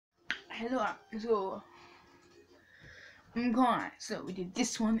hello. So, okay, so we did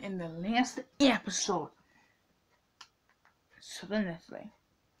this one in the last episode. So then let's play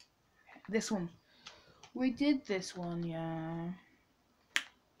this one. We did this one, yeah.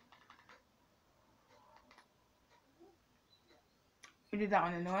 We did that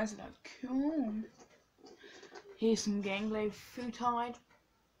one in the noise. That's cool. Here's some gameplay footage.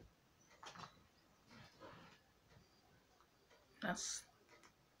 That's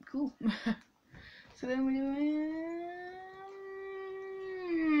cool. So then we're doing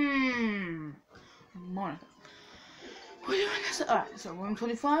Monica. We're doing this. Alright, so we're on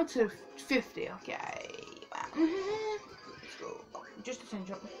 25 to 50. Okay. Wow. Let's go. Just a 10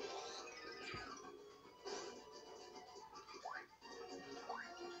 jump.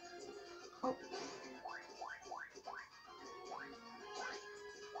 Oh.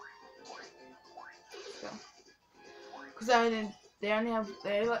 Because they only have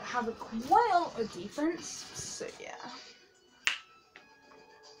quite a defense, so yeah.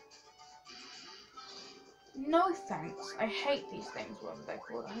 No thanks. I hate these things, whatever they're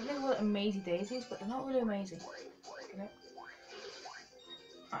called. I think they're called amazing daisies, but they're not really amazing. Okay.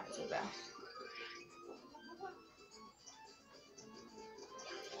 Alright, so there.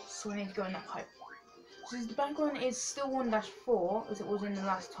 So we need to go in that pipe. So the background is still 1-4, as it was in the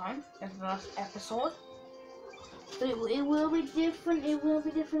last time, in the last episode. But it will be different. It will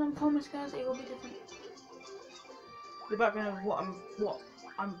be different. I promise, guys. It will be different. The background of what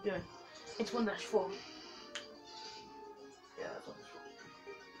I'm doing. It's 1-4. Yeah, that's 1-4.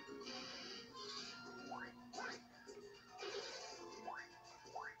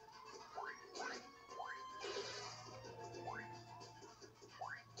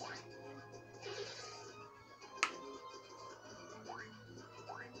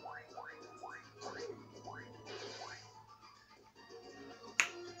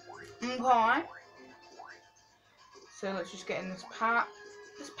 Okay. So let's just get in this pack.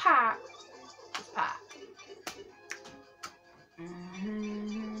 This pack.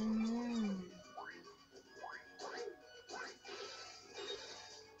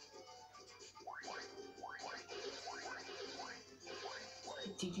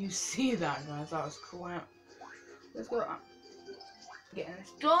 Did you see that, guys? That was cool. Let's go. Get in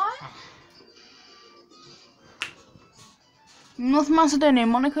this door. North Macedonia,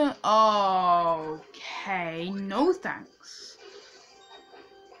 Monaco. Okay, no thanks.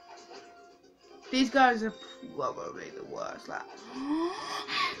 These guys are probably the worst. Like,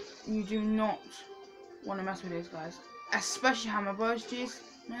 you do not want to mess with these guys, especially hammer bows. Jeez,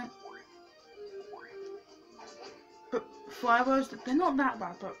 yeah. But fire bows, they're not that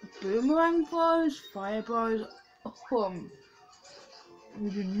bad. But boomerang bows, fire bows, you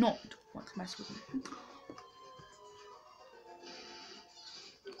do not want to mess with them.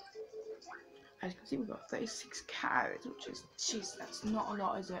 As you can see, we've got 36 carrots, which is, jeez, that's not a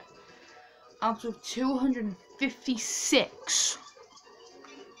lot, is it? Out of 256.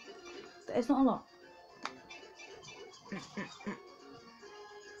 That is not a lot.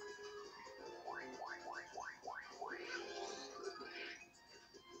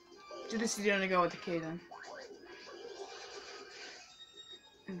 So this is the only go with the key then.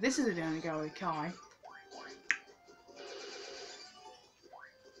 And this is the only go with Kai.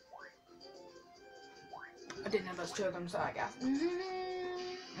 I didn't know those two of them, so I guess.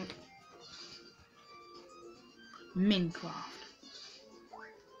 Okay. Minecraft.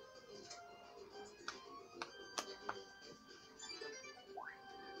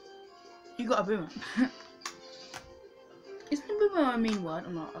 You got a boomerang. Isn't a boomerang a mean word?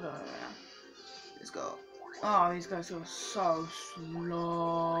 I'm not, I don't know. Let's go. Oh, these guys are so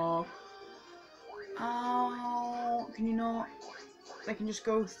slow. Ow. Can you not? They can just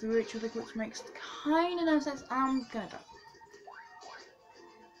go through each other, which makes kind of no sense. I'm gonna die.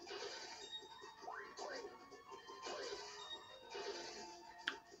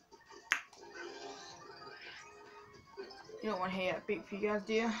 You don't want to hear that beep for you guys,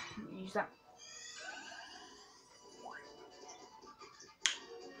 do you? Use that.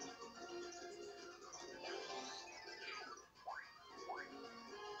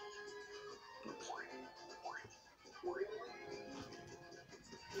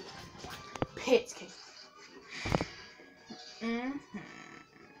 Pit key.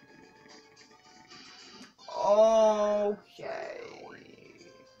 Okay.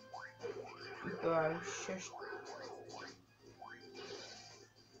 Bro, shush.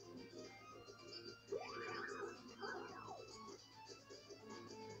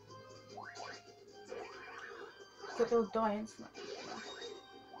 But they'll die instantly.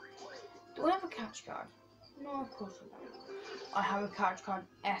 Do I have a catch card? No, of course I don't. I have a character card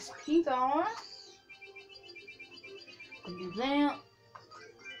SP guy. Can do that.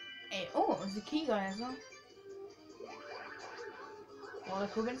 Hey, oh, it was the key guy as well. What a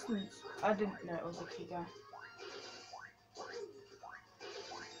coincidence. I didn't know it was a key guy.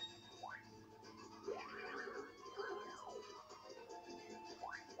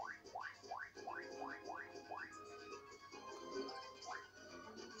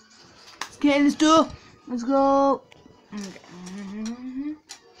 Let's get in this door. Let's go. Okay.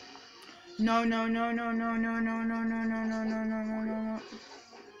 No, no, no, no, no, no, no, no, no, no, no, no, no, no, no, no.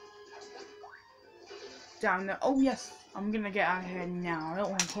 Down there. Oh yes, I'm gonna get out of here now. I don't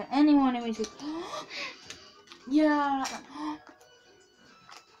want to kill anyone who is. Yeah.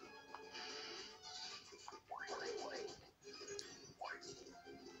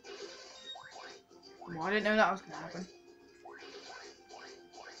 Well, I didn't know that was gonna happen.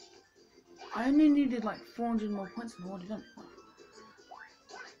 I only needed like 400 more points and I already done it.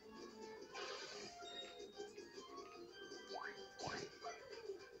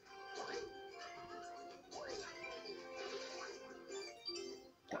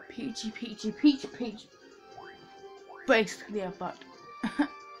 Got peachy, peachy, peach, peach. Basically a butt.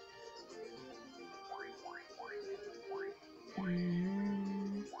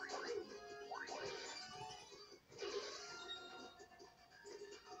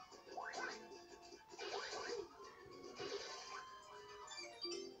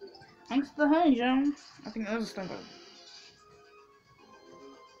 Thanks for the honey, John. I think that was a stone golem.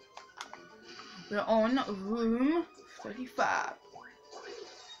 We're on room 35.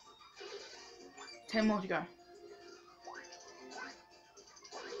 10 more to go.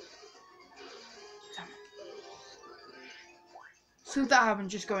 So if that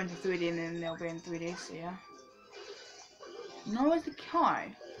happens, just go into 3D and then they'll be in 3D, so yeah. No, where's the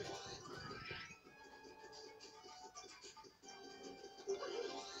key?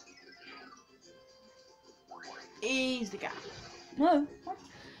 Is the guy. No, what?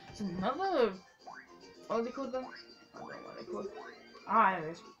 It's another. What are they called though? I don't know what they're called. Ah, there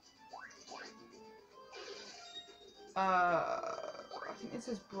it is. I think this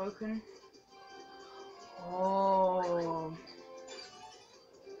is broken. Oh.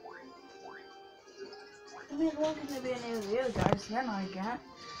 I mean, it wasn't going to be any of the other guys, then I get.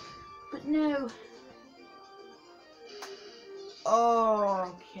 But no.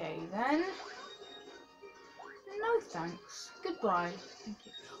 Okay then. No thanks. Goodbye. Thank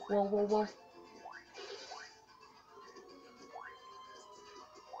you. Whoa, whoa, whoa.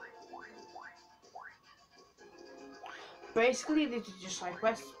 Basically, these are just side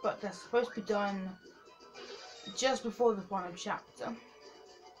quests, but they're supposed to be done just before the final chapter.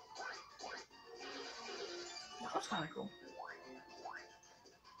 That was kind of cool.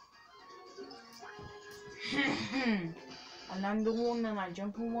 I land the one and I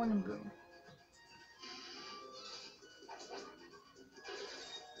jump on one and boom.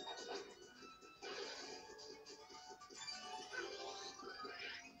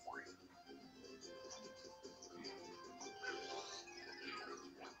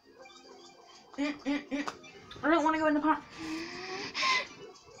 I don't want to go in the pot.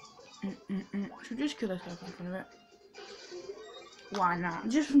 Should we just kill ourselves in front of it? Why not?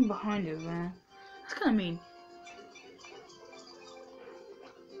 Just from behind it, man. That's kind of mean.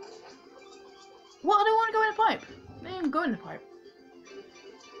 What? I don't want to go in the pipe. They didn't even go in the pipe.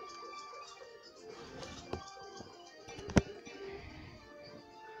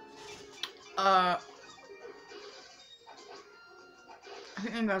 I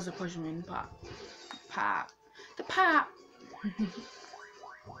think them guys are pushing me in the pipe. The pipe.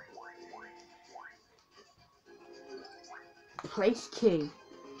 Place key.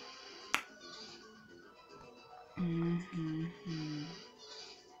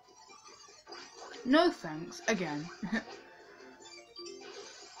 No thanks. Again.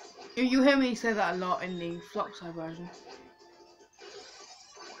 You hear me say that a lot in the Flopside version.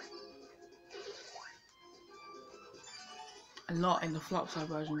 A lot in the Flopside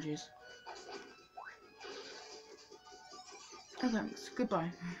version, jeez. No thanks.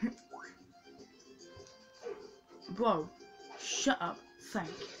 Goodbye. Bro, shut up. Thank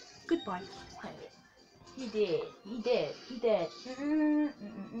you. Goodbye. Hey. He did. He did. He did.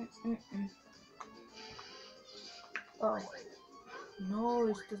 Oh. No,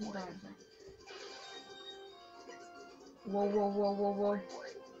 it doesn't do anything. Whoa, whoa, whoa, whoa, whoa.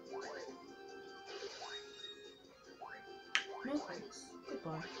 No thanks.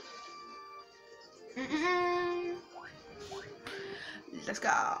 Goodbye. Let's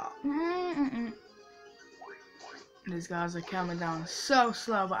go. These guys are coming down so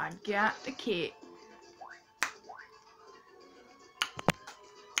slow, but I got the kit.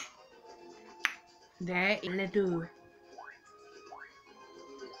 There, it'll do.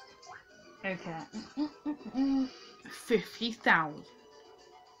 Okay. 50,000.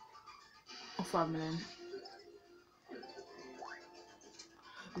 Or 5 million.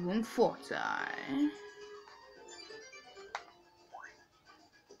 140.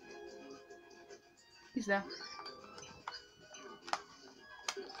 He's there.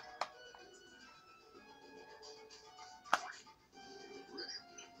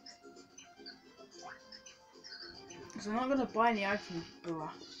 So I'm not gonna buy any items, bruh.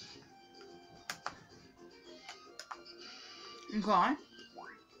 Okay.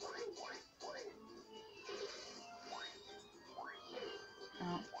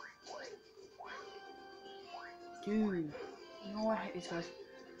 Oh. Dude. No, I hate these guys.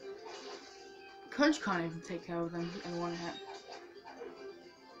 Coach can't even take care of them in one hit.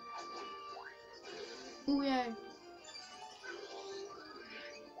 Ooh, yay.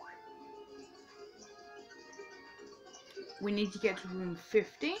 We need to get to room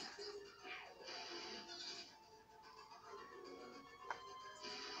 50.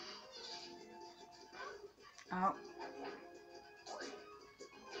 Out.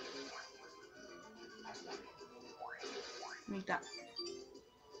 Need that.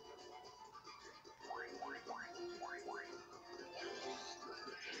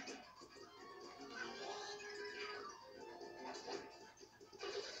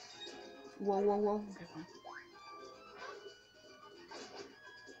 Whoa, whoa, whoa. Okay, fine.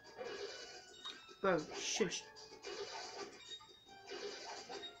 Bro, shush.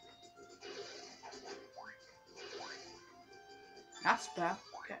 That's bad.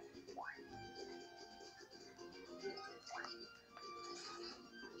 Okay.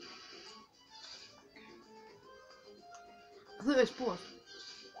 I thought it was paused.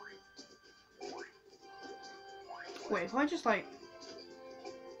 Wait, if I just like...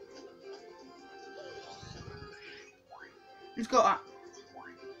 Let's go up.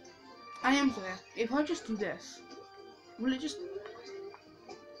 I am clear. If I just do this, will it just...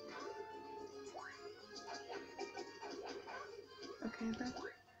 Okay then.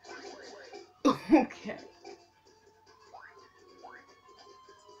 Okay.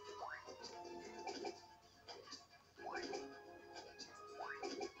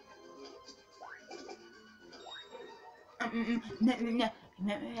 No.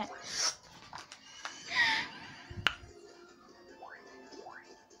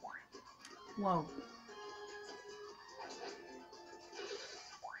 Whoa.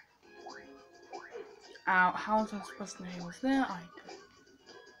 Ow, how was I supposed to know he was there? I don't.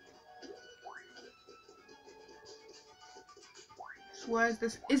 So where's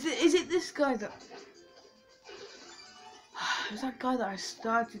this? Is it this guy that... It was that guy that I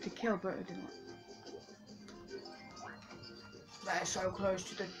started to kill, but I didn't. That is so close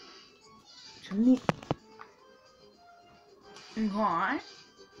to me. Okay.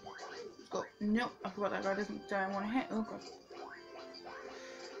 Go. Nope, I forgot that guy don't want to hit. Oh god.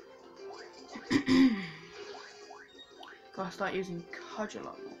 Gotta start using Cudge a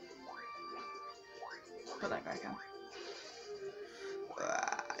lot more. But that guy can.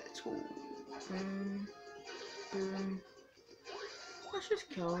 Let's go. Boom. Boom. Let's just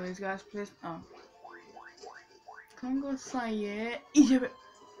kill these guys, please. Oh. Congo say it.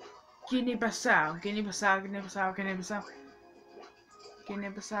 Guinea-Bissau. Guinea-Bissau. Guinea-Bissau. Guinea-Bissau.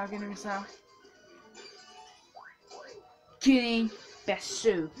 Guinea-Bissau. Guinea-Bissau. Guinea-Bissau. Okay,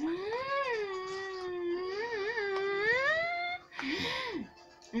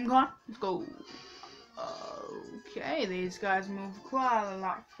 let's go. Okay, these guys move quite a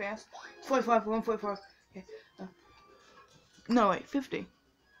lot fast. 45, 145. Okay. No, wait, 50.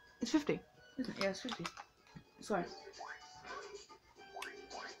 It's 50, isn't it? Yeah, it's 50. Sorry.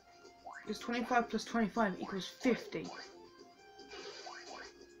 Because 25 plus 25 equals 50.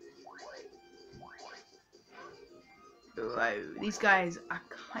 Whoa, these guys are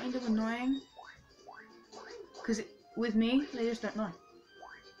kind of annoying. Because with me, they just don't know.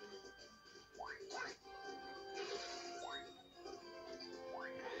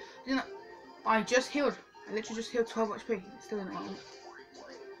 You know, I just healed. I literally just healed 12 HP. It's still in it.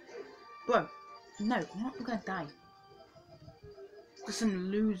 Bro, no, I'm not gonna die. There's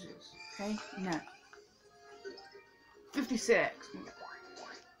some losers, okay? No. 56.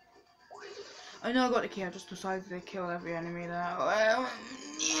 I know I got the key, I just decided to kill every enemy there. Well,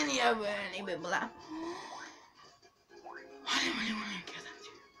 any other enemy but that. I don't really want to kill that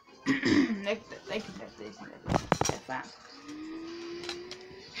too. They can take this and they're fat.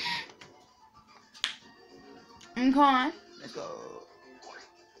 Okay, let's go.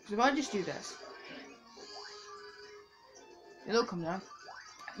 So if I just do this, they'll come down.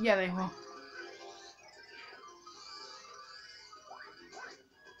 Yeah, they will.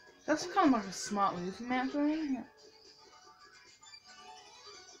 That's kind of like a smart move from me, actually. Yeah.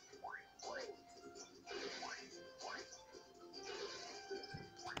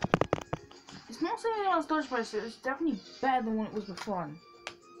 It's not saying on Dodge Price, it's definitely better than what it was before.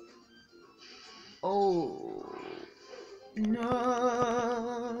 Oh. No.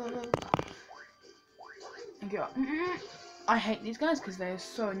 And go. I hate these guys because they're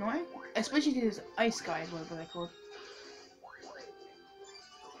so annoying. Especially these ice guys, whatever they're called.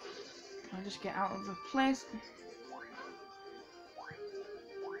 I'll just get out of the place.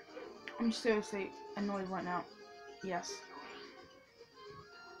 I'm seriously annoyed right now. Yes.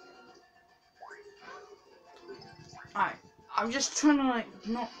 Alright. I'm just trying to like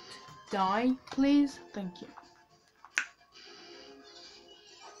not die, please. Thank you.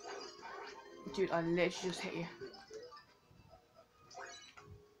 Dude, I literally just hit you.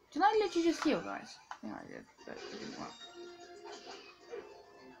 Did I literally just heal, guys? Yeah, I did, but it didn't work.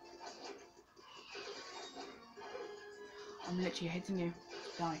 I'm literally hitting you.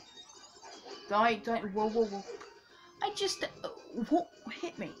 Die. Die, die. Whoa, whoa, whoa. I just... what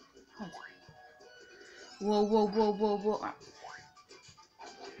hit me? Whoa, whoa, whoa, whoa, whoa. Oh,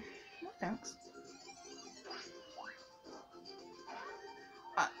 thanks.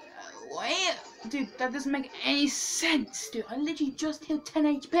 Wait. Dude, that doesn't make any sense, dude. I literally just healed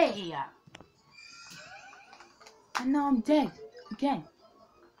 10 HP here. And now I'm dead. Again.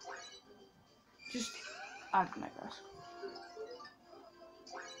 Just... I don't know, guys.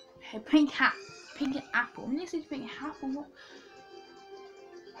 Hey, pink hat. Pink apple. I'm listening to pink apple. What?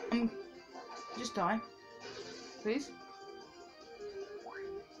 Just die. Please.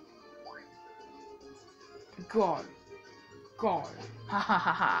 God. God. Ha ha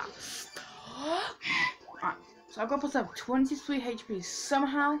ha ha. Alright, so I've got myself 23 HP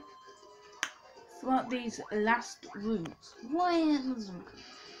somehow throughout these last rooms.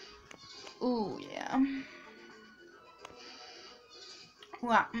 Oh yeah.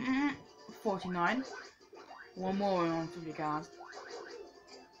 Well, 49. One more on 50 guys.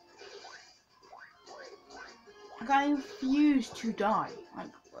 Like, I refuse to die.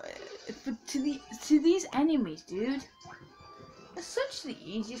 Like, to these enemies, dude. They're such the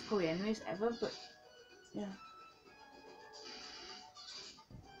easiest probably enemies ever, but yeah.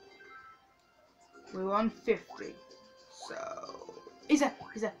 We're on 50. So is that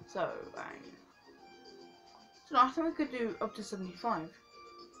so so I think we could do up to 75.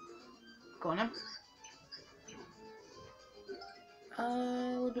 Go on then.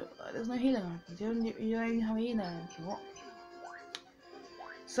 There's no healing items. You don't even have a healing item. What?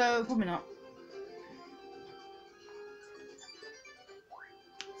 So probably not.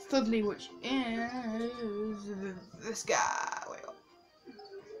 Thirdly, which is this guy. Wait up.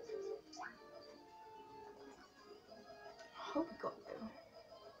 I hope we got there.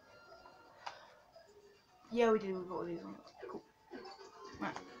 Yeah, we did. We got all these ones. Cool.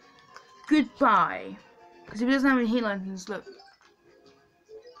 Right. Goodbye. Because if he doesn't have any healing items, look.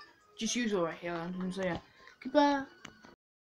 Just use all right healing items. So yeah. Goodbye.